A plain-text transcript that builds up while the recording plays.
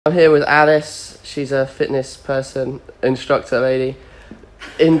I'm here with Alice. She's a fitness person, instructor lady.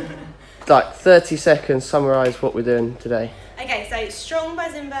 In like 30 seconds, summarise what we're doing today. Okay, so Strong by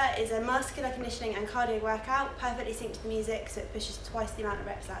Zumba is a muscular conditioning and cardio workout, perfectly synced to the music, so it pushes twice the amount of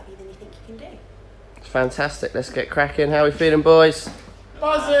reps out of you than you think you can do. Fantastic. Let's get cracking. How are we feeling, boys?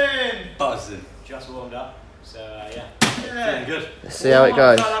 Buzzing! Buzzing. Just warmed up, so yeah, feeling good. Let's see how it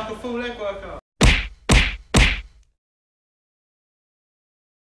goes. Like a full leg workout.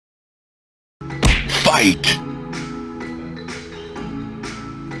 Fight!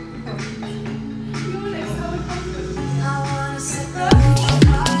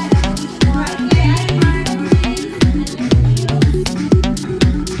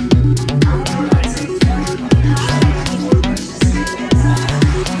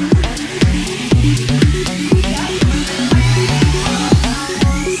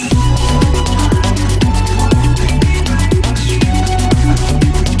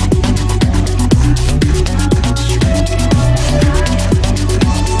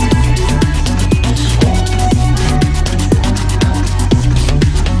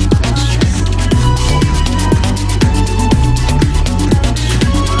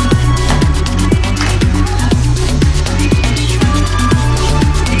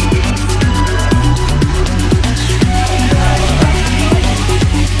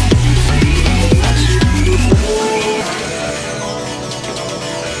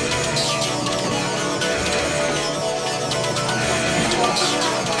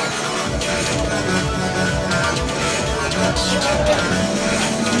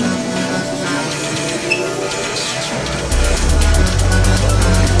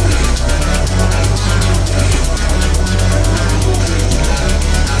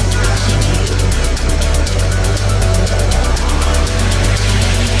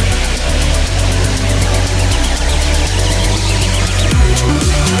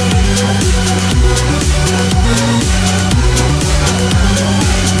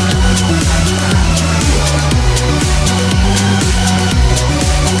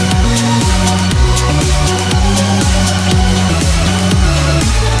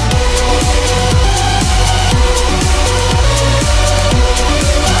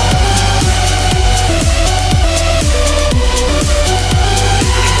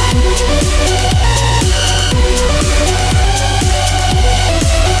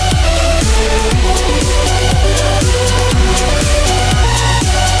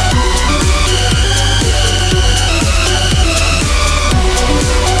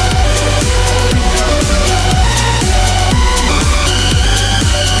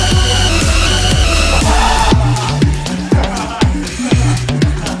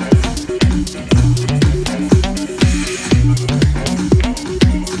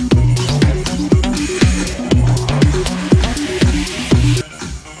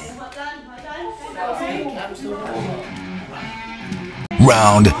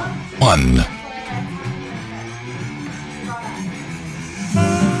 Round 1.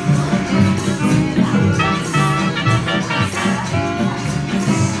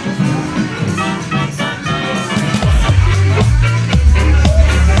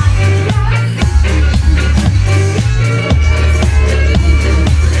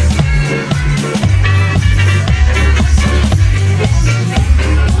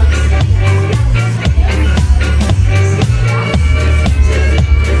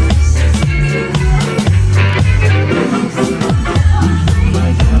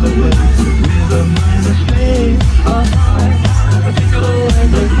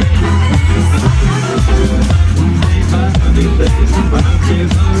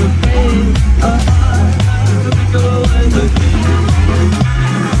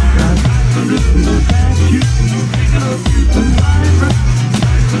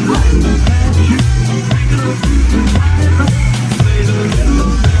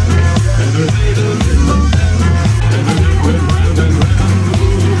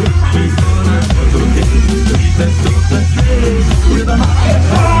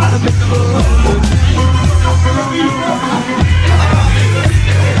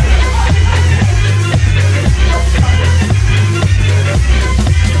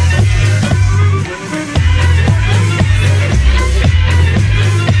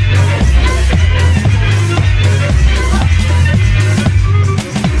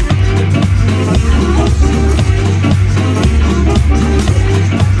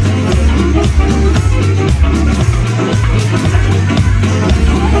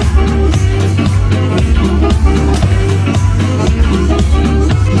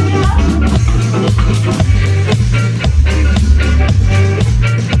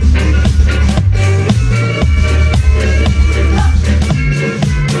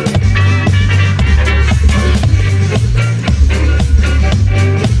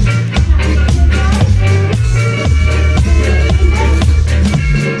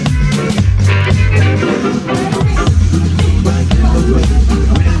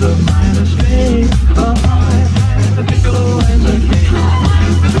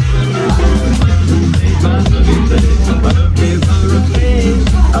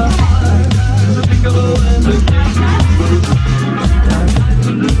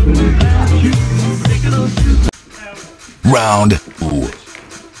 Round 2. Okay,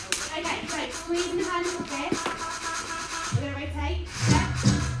 so squeezing the hand like this. We're going to rotate. Step,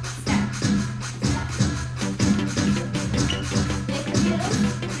 step, step. Lift the heels.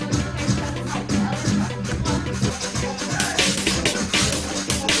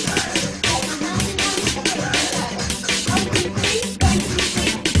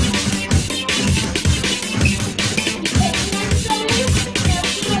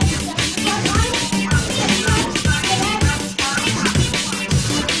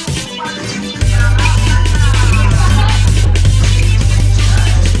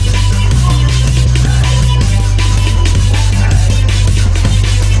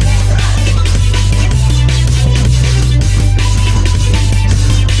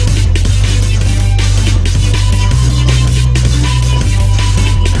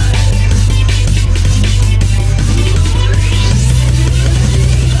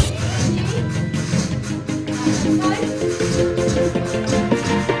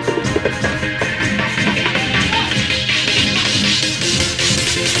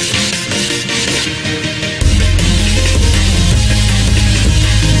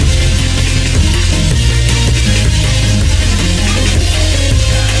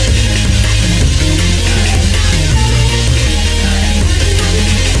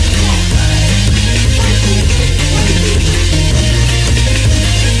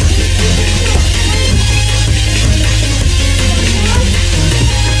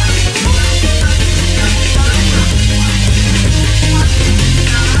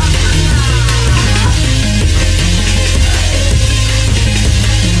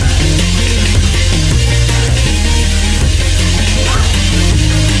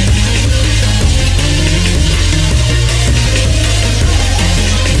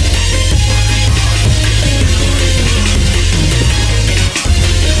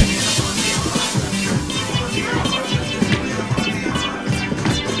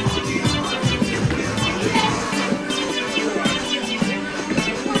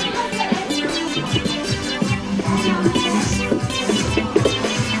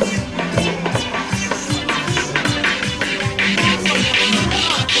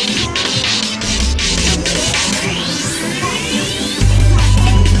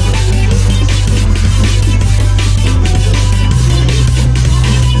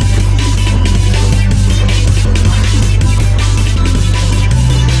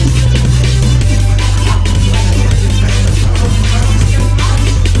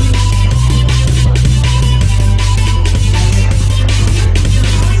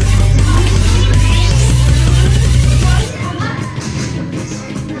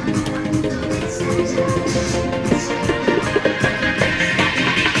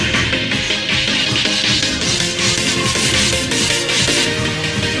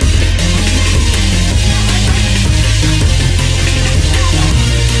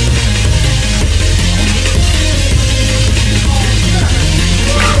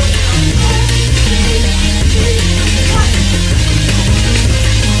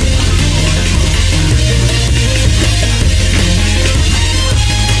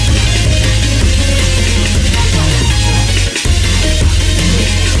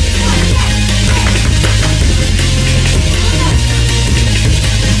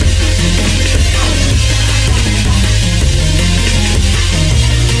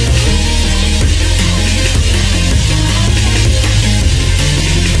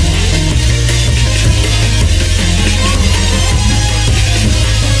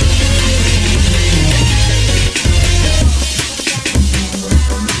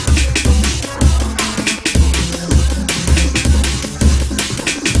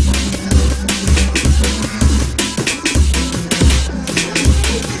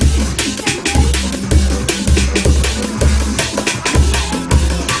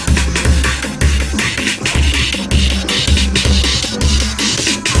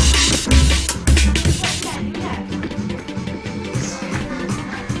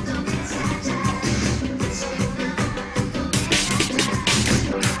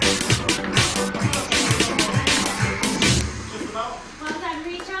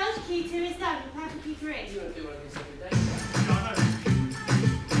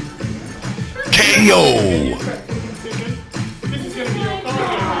 KO.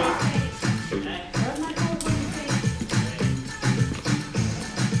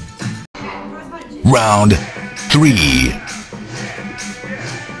 Round 3.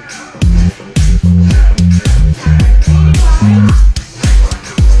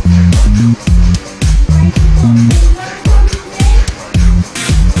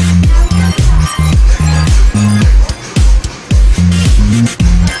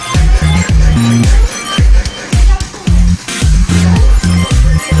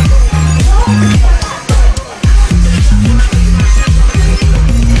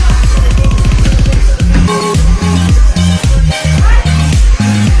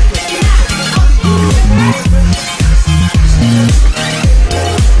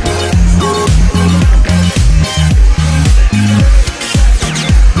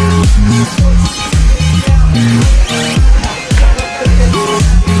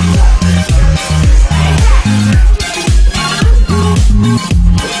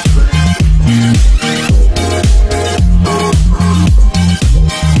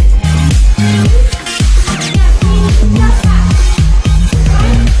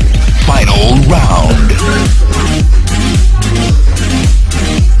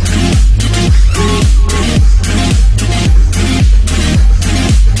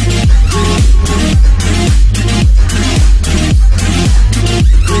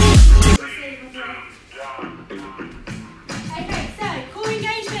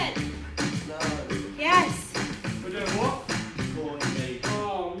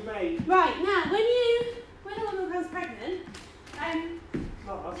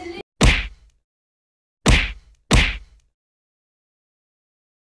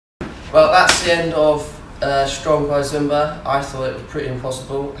 Well, that's the end of Strong by Zumba. I thought it was pretty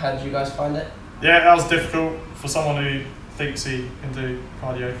impossible. How did you guys find it? Yeah, that was difficult for someone who thinks he can do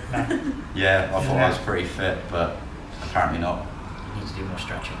cardio. Nah. Yeah, I thought I was pretty fit, but apparently not. You need to do more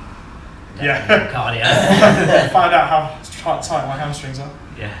stretching. Yeah. More cardio. Find out how tight my hamstrings are.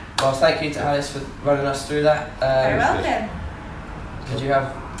 Yeah. Well, thank you to Alice for running us through that. Very welcome. Did you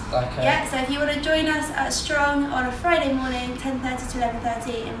have like a... Yeah, so if you want to join us at Strong on a Friday morning, 10:30 to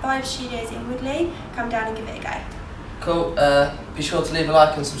 11:30 in Vibe Studios in Woodley, come down and give it a go. Cool. Be sure to leave a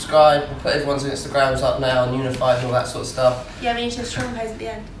like and subscribe. We'll put everyone's Instagrams up now and Unified and all that sort of stuff. Yeah, we need to Strong pose at the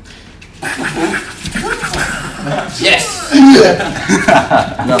end. Yes!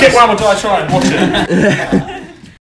 Get one or die trying, watch it.